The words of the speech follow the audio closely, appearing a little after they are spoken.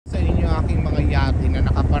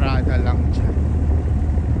lang dyan.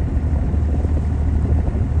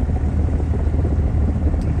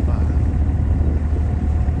 Diba?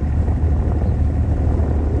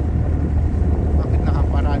 Bakit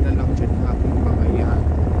nakaparada lang dyan ang aking binayad?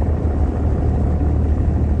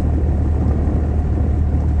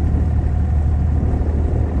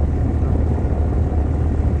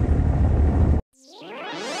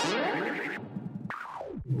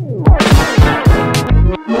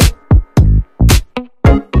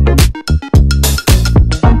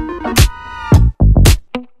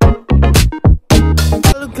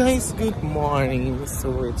 Guys, good morning.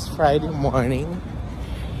 So it's Friday morning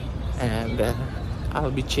and I'll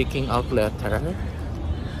be checking out later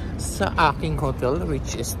sa aking hotel,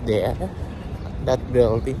 which is there, that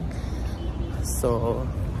building. So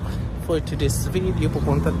for today's video,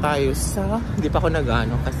 pupunta tayo sa, hindi pa ako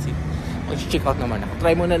nagano kasi mag-check out naman ako.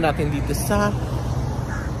 Try muna natin dito sa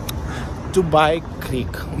Dubai Creek.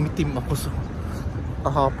 Umitim ako sa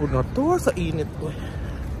kahapon na to, sa init ko.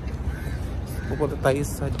 Pupunta tayo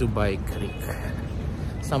sa Dubai Creek.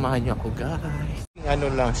 Samahan niyo ako, guys. Ano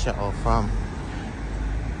lang siya, from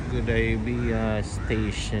Good Idea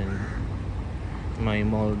Station, may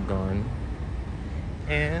mall doon,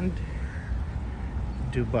 and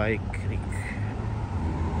Dubai Creek.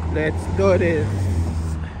 Let's do this.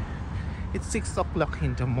 It's 6 o'clock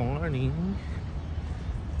in the morning.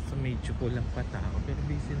 So medyo kulang pa tao, pero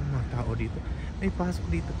busy ng mga tao dito. May pasok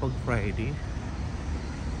dito pag Friday.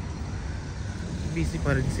 Busy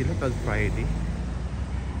pa rin sila pag Friday.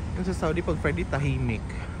 Yung sa Saudi pag Friday tahimik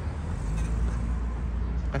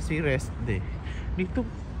kasi rest day. Dito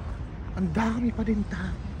ang dami pa din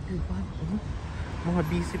tao, diba? Mga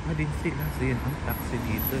busy pa din sila. So yun ang taxi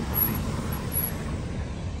dito kasi.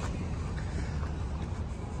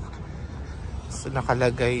 So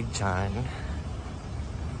nakalagay dyan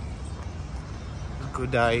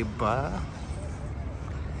Gudai ba?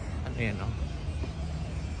 Ano yan,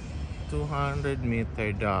 200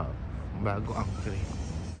 meter daw bago ang train.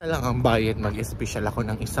 Lang ang bayad, mag-special ako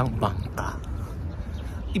ng isang bangka.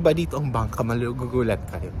 Iba dito ang bangka, malugugulat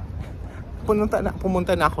kayo.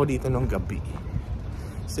 Pumunta na ako dito nung gabi.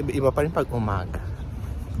 So, iba pa rin pag umaga.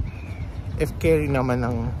 If carry naman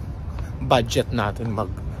ang budget natin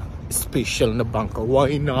mag-special na bangka,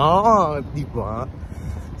 why not? Diba?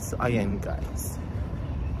 So ayan guys,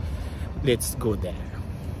 let's go there.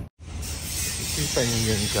 Kita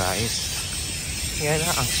niyo yun guys, yan na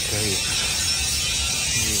ang crate,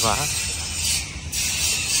 diba?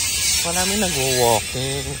 Maraming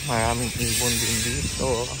nagwo-walking, maraming ibon din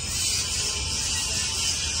dito.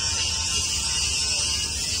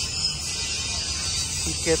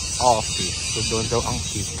 Ticket office, so doon daw ang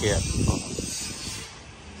ticket.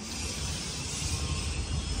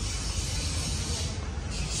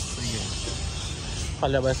 So yun,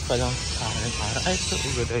 palabas pa lang sa akin para ay so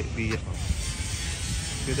good idea.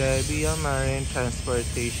 Good idea, Marine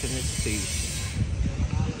Transportation Station.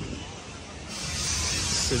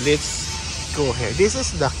 So let's go here. This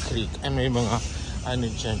is the creek. Ay, may mga ano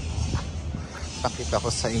dyan. Pakita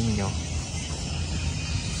ko sa inyo.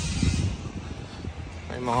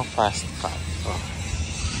 May mga fast car. Oh.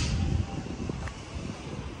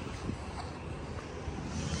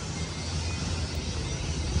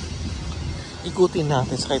 Ikutin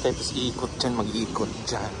natin. Sakay tayo tapos iikot dyan. Mag-iikot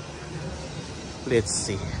dyan. Let's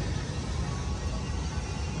see.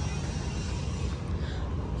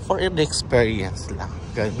 For the experience lang.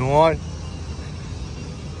 Ganon.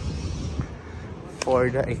 For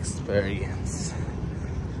the experience.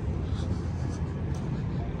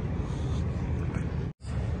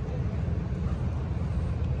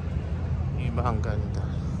 Iba ang ganda.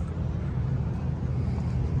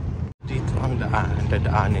 Dito ang daanan.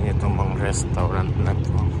 Dadaanin itong mga restaurant na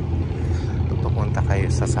to. Pupunta kayo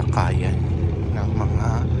sa sakayan ng mga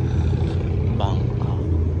bangka.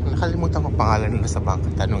 Nakalimutan ko pangalan nila sa bangka.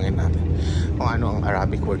 Tanungin natin kung ano ang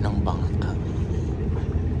Arabic word ng bangka.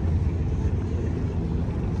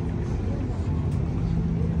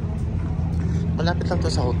 Malapit lang to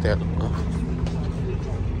sa hotel ko.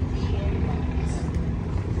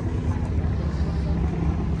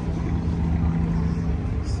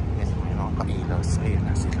 Yan, may mga kailaw. So, ayan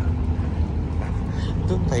na sila.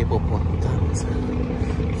 Doon tayo pupunta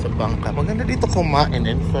sa bangka. Maganda dito kumain,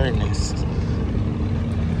 in fairness.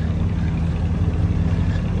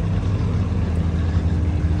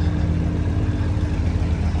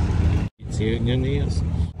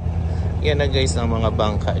 Yan na guys ang mga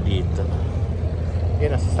bangka dito.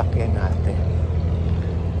 Yan ang sasakyan natin.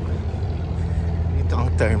 Dito ang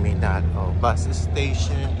terminal. Oh, bus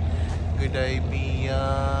station. Good idea.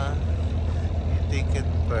 Ticket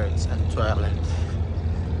birds and toilet.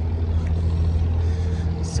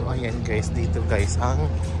 So ayan guys, dito guys ang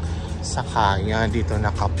sakaya, dito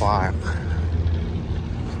nakapark.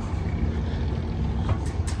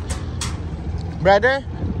 Brother,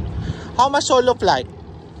 how much solo flight?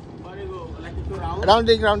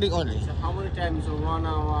 Rounding only. So how many times? So 1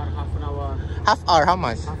 hour, half an hour. Half hour, how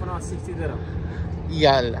much? Half an hour, 60 dirham.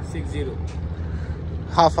 Yeah. 60.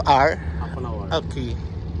 Half hour? Half an hour. Okay.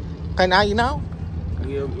 Can I now?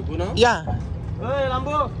 You go now? Yeah. Hey,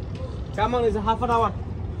 Lambo. Come on, it's a half an hour.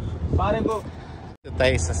 Pare go. Ito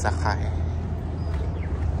tayo sasakay.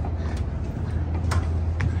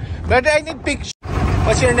 Brother, I need picture.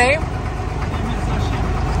 What's your name?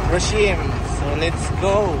 Rashim. So let's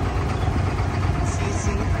go.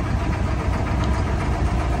 See.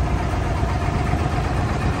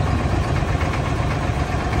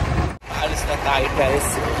 Paalis na tayo guys.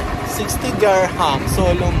 60 dirham.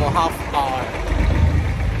 Solo mo, half hour.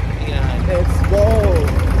 Yeah, let's go.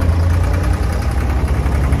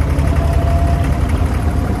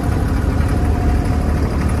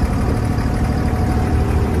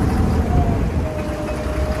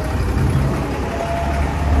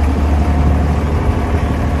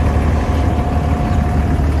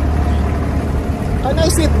 Can I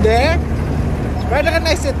sit there? Brother, can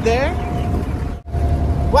I sit there?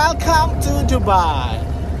 Welcome to Dubai.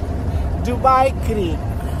 Dubai Creek.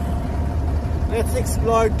 Let's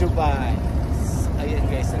explore Dubai. Ayan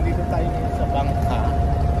guys, nandito tayo ngayon sa bangka.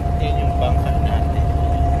 Yan yung bangka natin.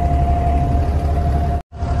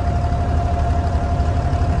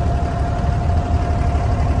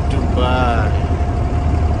 Dubai.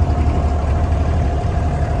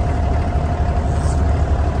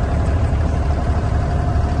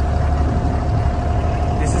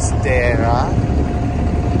 This is Dera.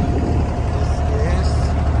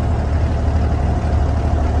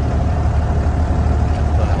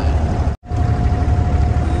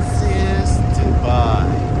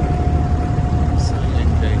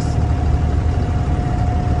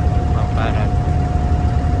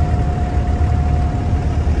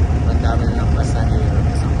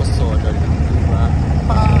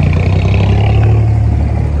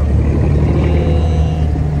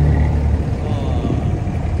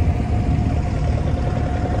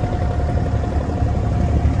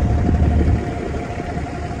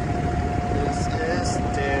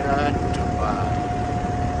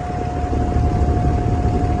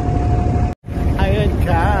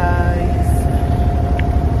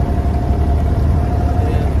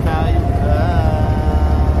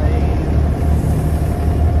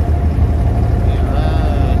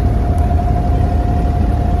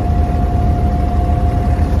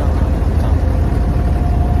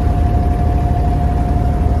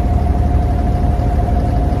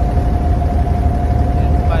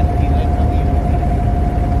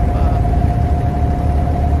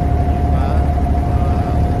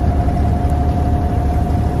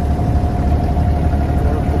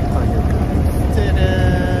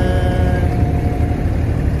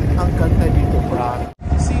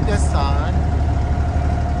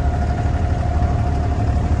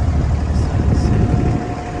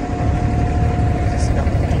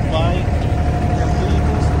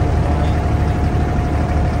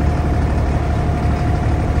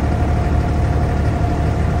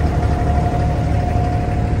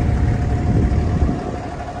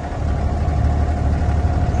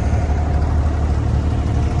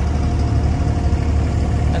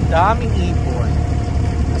 Daming ipon.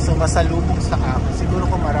 So masalubong sa akin. Siguro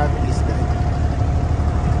kung maraming